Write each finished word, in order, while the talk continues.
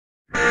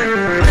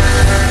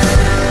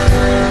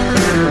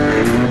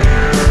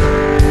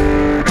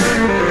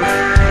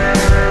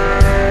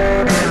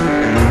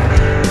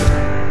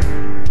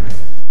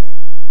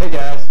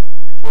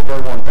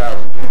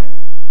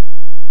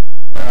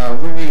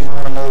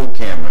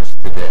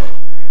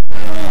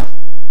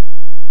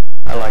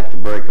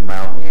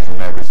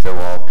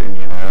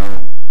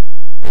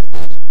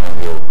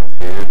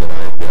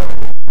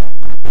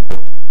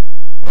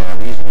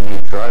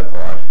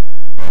tripod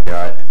I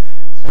got.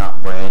 It's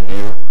not brand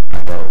new.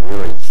 I got it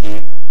really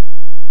cheap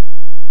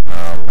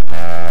at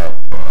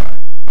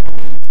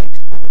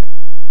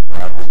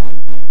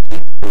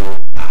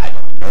I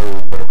don't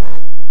know, but it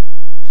was.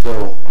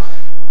 So,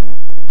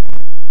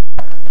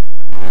 I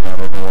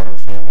don't know what I'm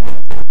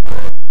saying.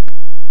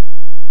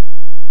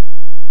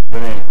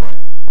 But anyway,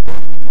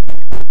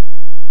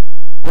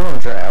 we're going to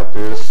try out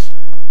this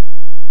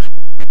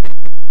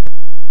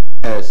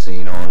as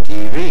seen on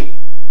TV.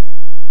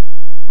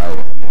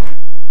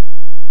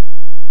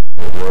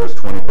 It was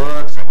 $20.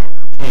 I went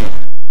for 10.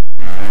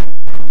 Alright?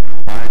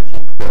 Fine,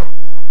 cheap stuff.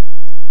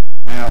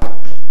 Now,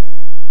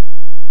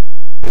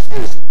 this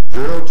is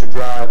drill to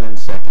drive in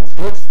seconds.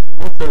 Let's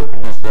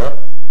open this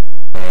up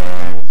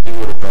and see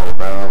what it's all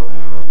about,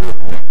 and we'll go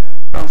from there.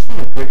 I'm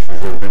seeing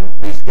pictures of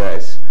these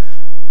guys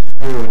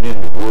screwing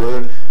in the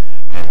wood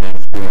and then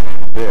screwing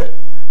in the bit.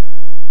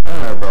 I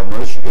don't know about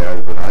most of you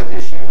guys, but I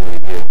just usually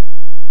get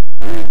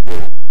used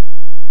to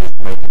just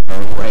make its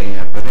own way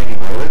in. But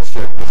anyway, let's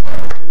check this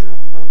out.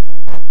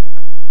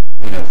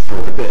 You know,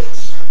 for the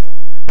bits.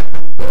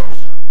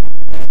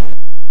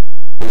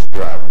 This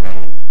driver,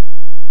 man.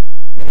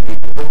 You can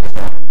put this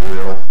on a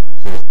drill. It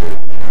says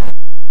that, you know,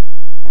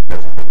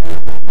 that's a good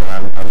drill. But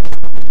I'm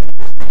just going to use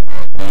this thing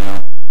right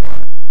now.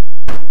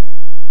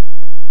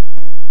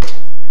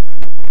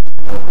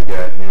 What we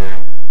got here?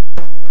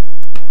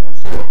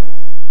 That's it.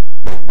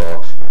 Big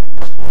box.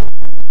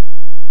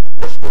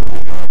 That's what we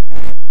got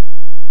here.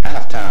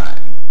 Halftime.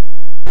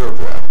 Drill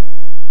driver.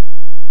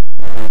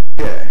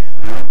 Okay.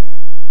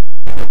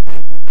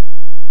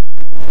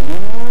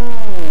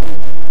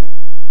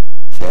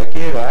 Check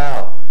it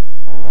out.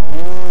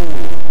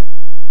 Ooh.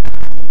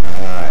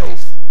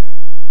 Nice.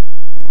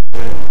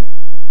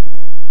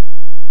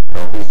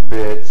 All these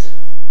bits.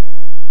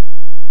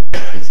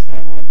 Excuse me,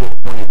 you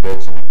get 20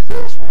 bits in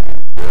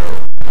accessories. So,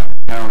 I'm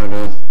counting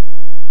them.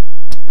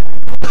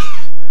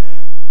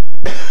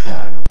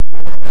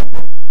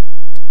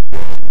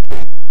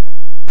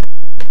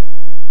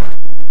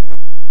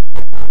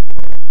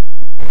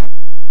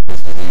 This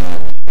is the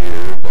end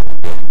here that we're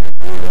getting the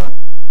drill.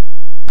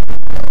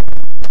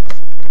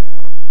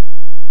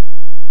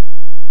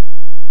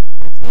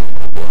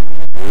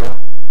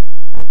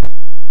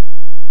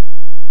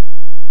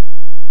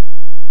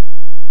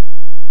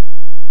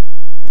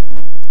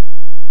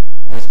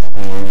 This is the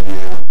end you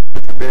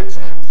put your bits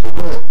in. So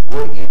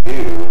what you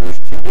do, there's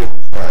two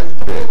different size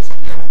bits,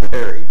 and they're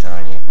very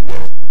tiny if you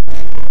guys can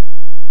see.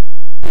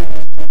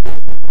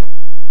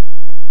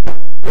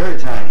 Very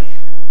tiny.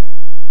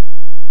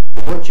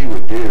 So what you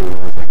would do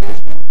is, I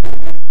guess you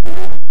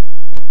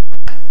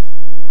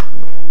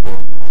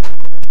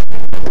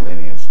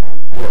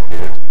look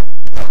here.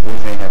 We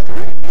may have to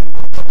read.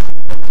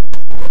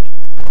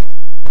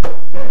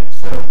 Okay,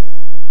 so what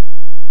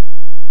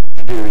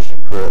you do is you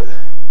put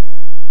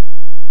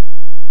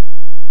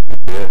a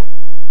bit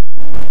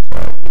on that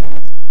side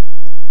here.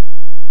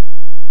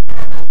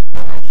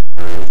 And this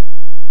screw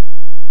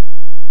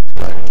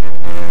sliding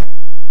in there.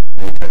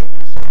 And you tighten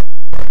this up.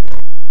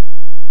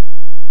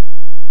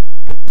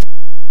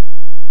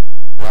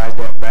 Slide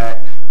that back,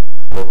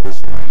 flip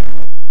this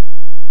around.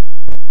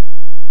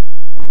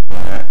 Like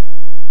that.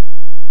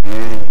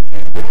 And you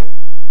choose the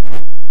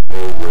go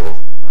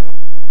with.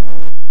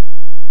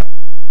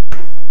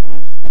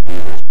 Let's do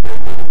this bit.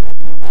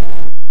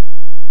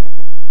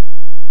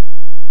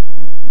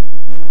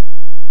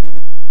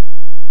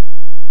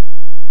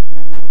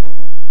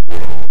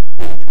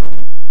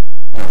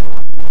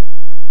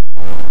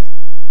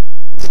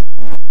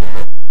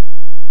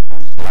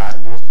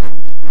 Slide this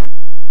in.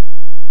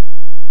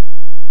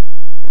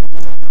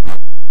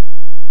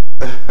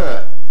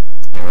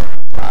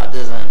 Slide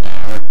this in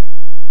there.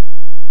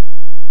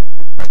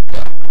 Like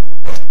that.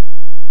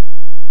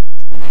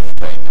 And then you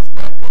tighten this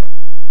back up.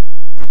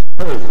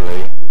 Supposedly,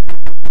 you're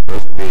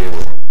supposed to be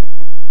able to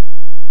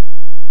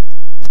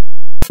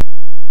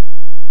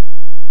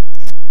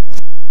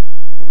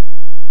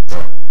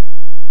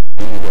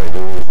anyway,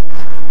 there is an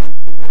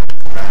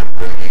amount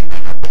bringing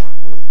down.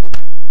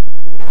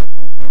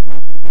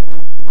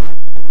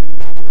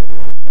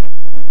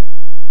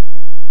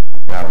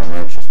 That one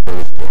wrench is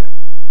supposed to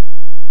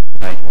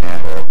tighten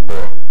that up,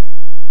 but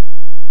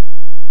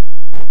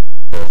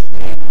just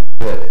need to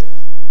fit it.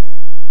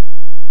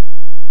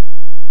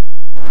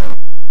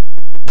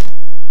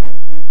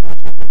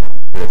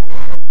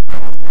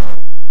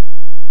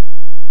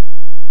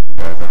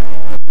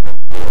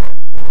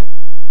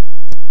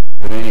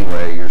 But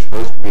anyway, you're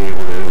supposed to be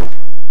able to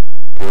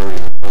carry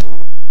your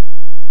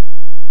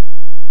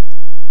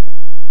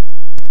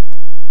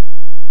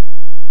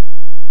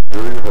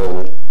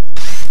hole. And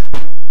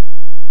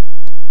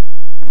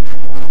then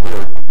it won't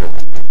work because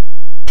it just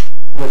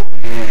flipped the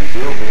hand and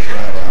drill bit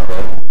right out of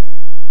it.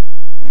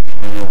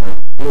 And over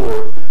the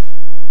floor.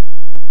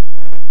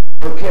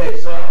 Okay,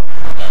 so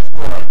that's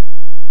what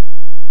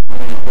I'm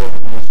going to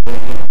put this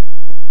thing in.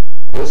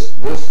 This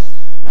is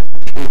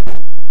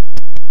stupid.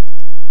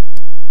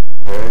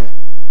 Okay?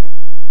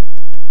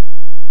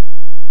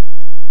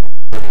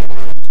 Pretty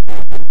damn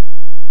stupid.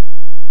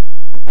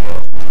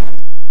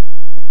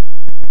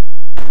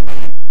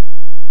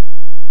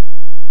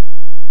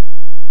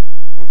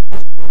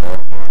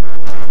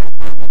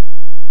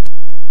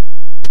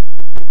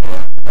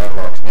 Yeah, that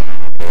locks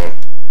down, okay.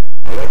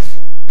 Now let's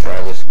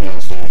try this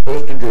again. So you're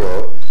supposed to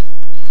drill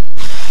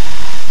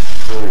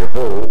your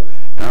hole.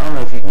 And I don't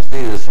know if you can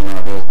see this or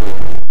not real quick.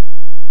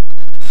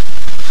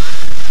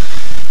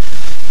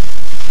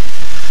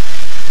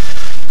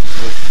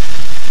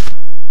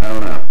 I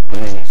don't know.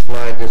 And then you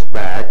slide this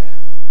back,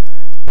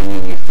 and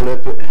then you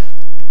flip it,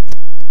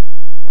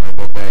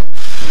 go back,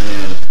 and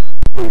then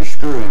put your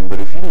screw in. But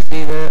if you can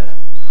see that,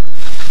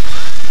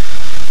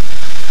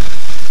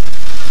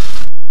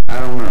 I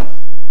don't know.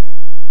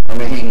 I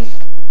mean,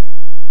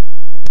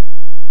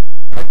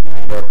 I can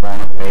read up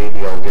on it.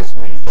 Maybe I'll get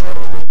some info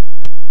on it.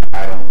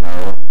 I don't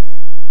know.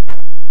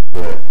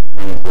 But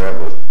let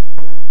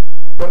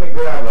me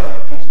grab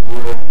a piece of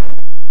wood.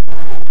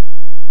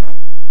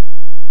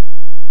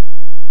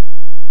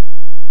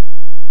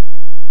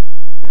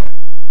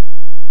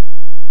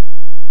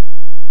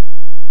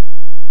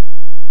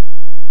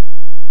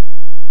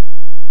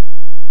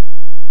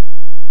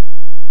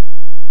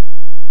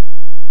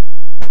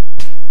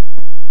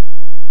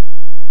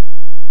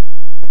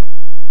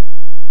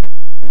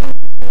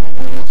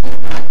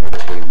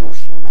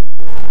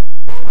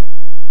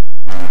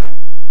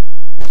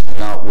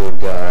 Not wood,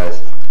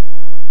 guys.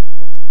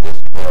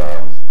 Just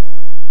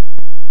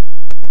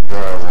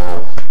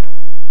drywall.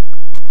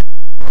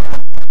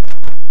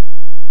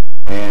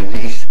 And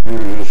these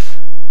screws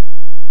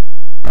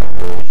I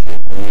really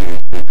shouldn't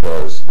use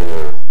because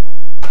they're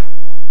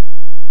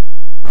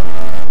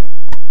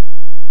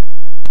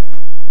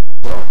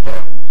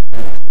self-tapping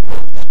screws.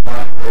 Let's just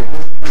find a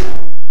regular screw.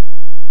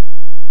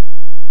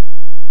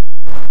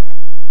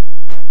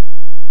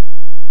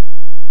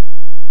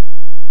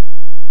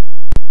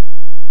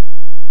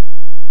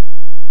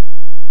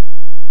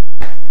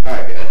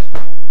 Alright guys.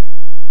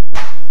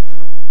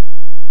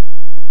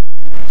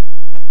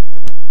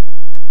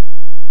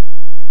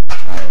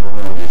 Alright, we're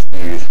going to just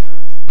use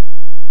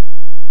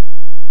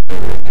a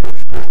regular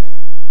screw.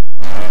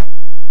 Alright.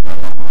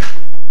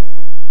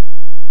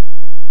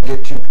 Get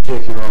too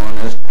particular on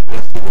this, but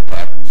let's see what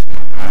happens here.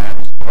 Alright,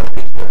 let's start a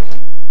piece of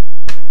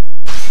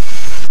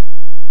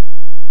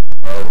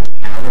the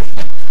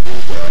countersink screw,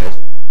 guys.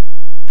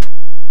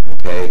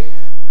 Okay.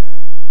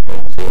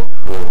 Let's see it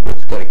through, but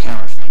it's got a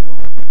countersink on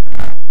it.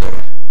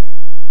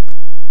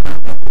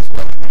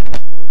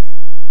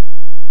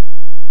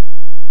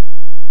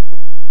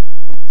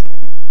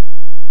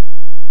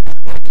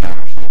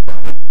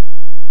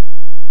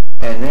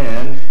 And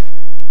then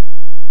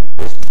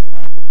just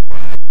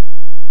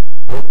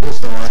flip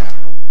this around,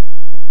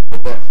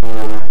 put that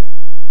forward,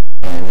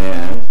 and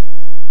then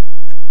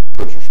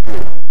put your screw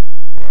in.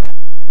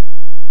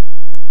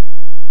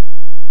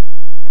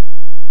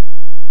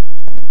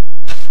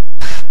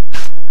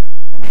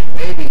 I mean,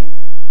 maybe,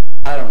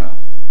 I don't know.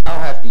 I'll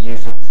have to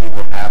use it and see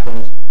what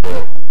happens,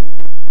 but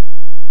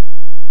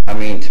I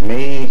mean, to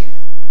me,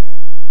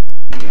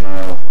 you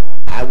know,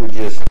 I would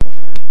just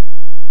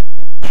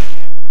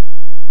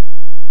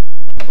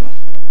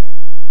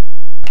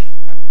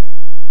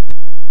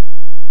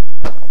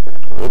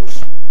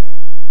whoops.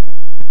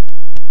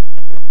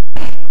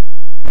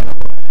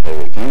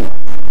 Heavy camera.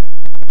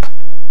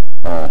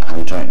 Oh,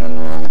 I'm tightening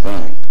the wrong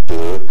thing.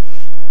 Good.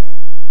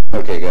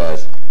 Okay,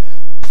 guys.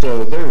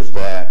 So there's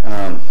that.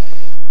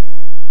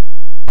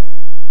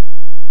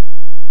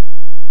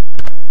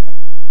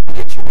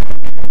 Get you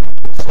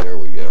there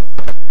we go.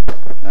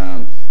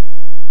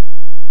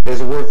 Is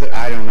it worth it?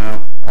 I don't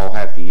know. I'll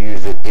have to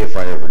use it if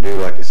I ever do.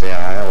 Like I say,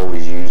 I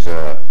always use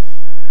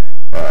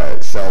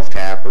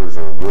self-tappers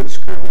or wood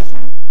screws.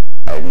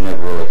 I've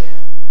never really.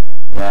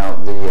 Now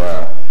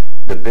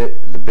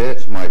the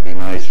bits might be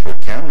nice for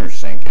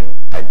countersinking.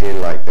 I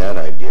did like that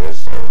idea,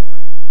 so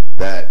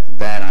that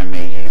I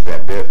may use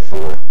that bit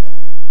for.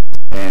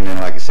 And then,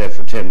 like I said,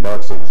 for $10,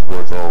 it was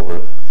worth all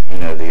the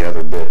the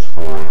other bits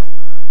for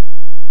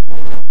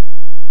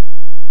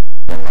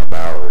my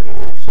bower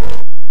here. So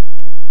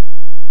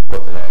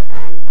what the heck?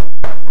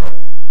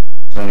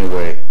 So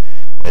anyway,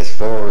 as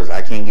far as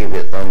I can't give you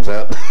a thumbs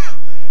up.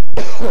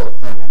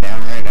 Thumbs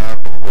down right now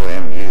because I really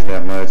haven't used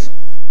that much.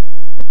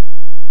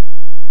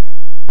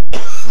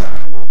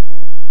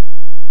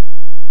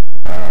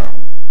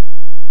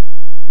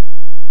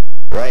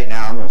 Right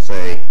now I'm gonna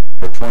say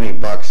for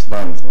 $20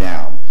 thumbs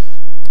down,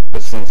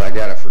 but since I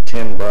got it for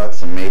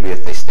 $10 and maybe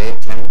if they stay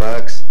at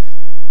 $10,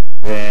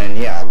 then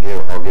yeah, I'll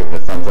give it a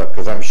thumbs up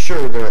because I'm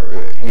sure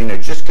they're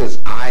just because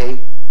I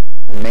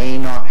may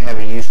not have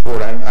a use for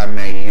it, I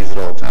may use it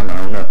all the time. I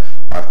don't know.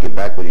 I'll have to get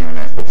back with you on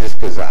that. But just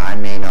because I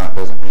may not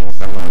doesn't mean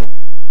someone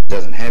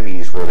doesn't have a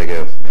use for it. They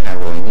go, I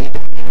really need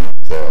it.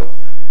 So,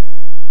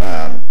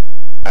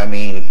 I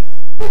mean,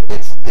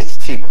 it's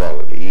cheap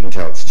quality. You can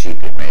tell it's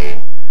cheaply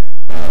made.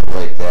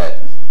 Like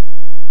that,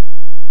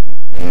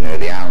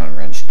 the Allen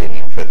wrench didn't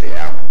even fit the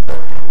Allen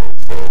part.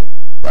 So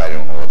I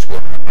don't know what's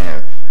going on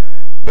there.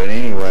 But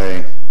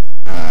anyway,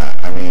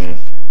 I mean,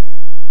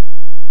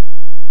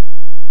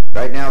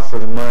 right now for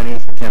the money,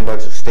 for $10,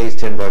 if it stays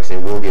 $10, they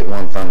will get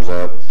one thumbs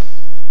up.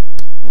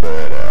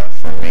 But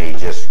for me,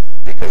 just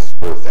because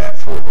it's worth that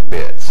for the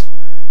bits.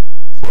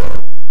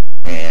 So,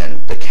 and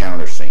the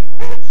countersink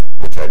bits,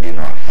 which I do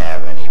not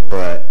have any,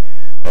 but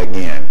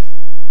again,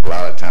 a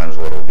lot of times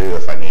what I'll do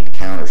if I need to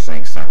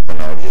countersink something,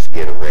 I'll just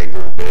get a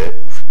regular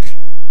bit,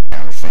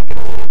 countersink it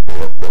a little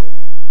bit, but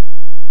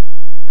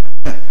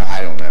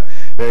I don't know.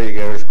 There you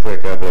go, there's a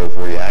quick upload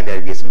for you. I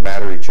gotta get some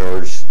batteries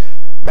charged,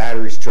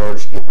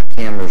 get my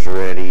cameras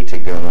ready to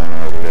go on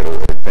our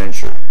little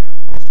adventure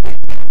this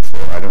weekend. So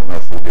I don't know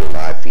if we'll do a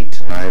live feed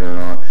tonight or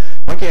not.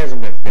 Monkey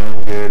hasn't been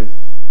feeling good.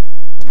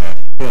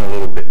 She's feeling a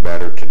little bit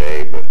better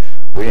today, but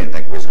we didn't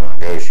think it was going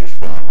to go. She was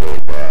feeling really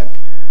bad.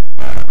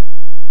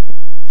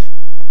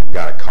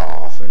 Got a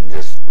cough and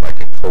just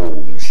like a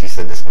cold. And she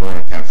said this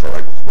morning kind of felt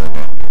like it was going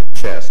on her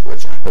chest,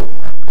 which I hope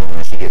not, because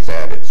when she gets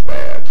at it, it's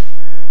bad.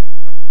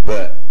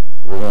 But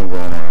we're going to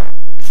go on our,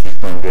 she's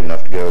feeling good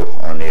enough to go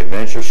on the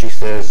adventure, she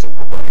says, so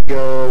we're going to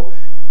go.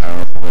 I don't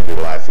know if we're going to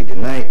do a live feed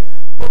tonight,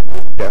 but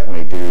we'll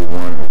definitely do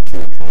one or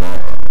two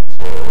tomorrow.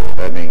 So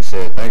that being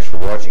said, thanks for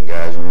watching,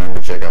 guys.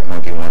 Remember, check out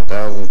Monkey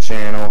 1000's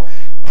channel.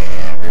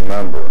 And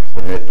remember,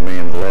 the myth, the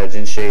man, the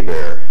legend, Shea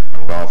Bear.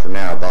 I'm gone for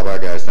now. Bye-bye,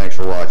 guys. Thanks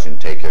for watching.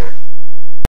 Take care.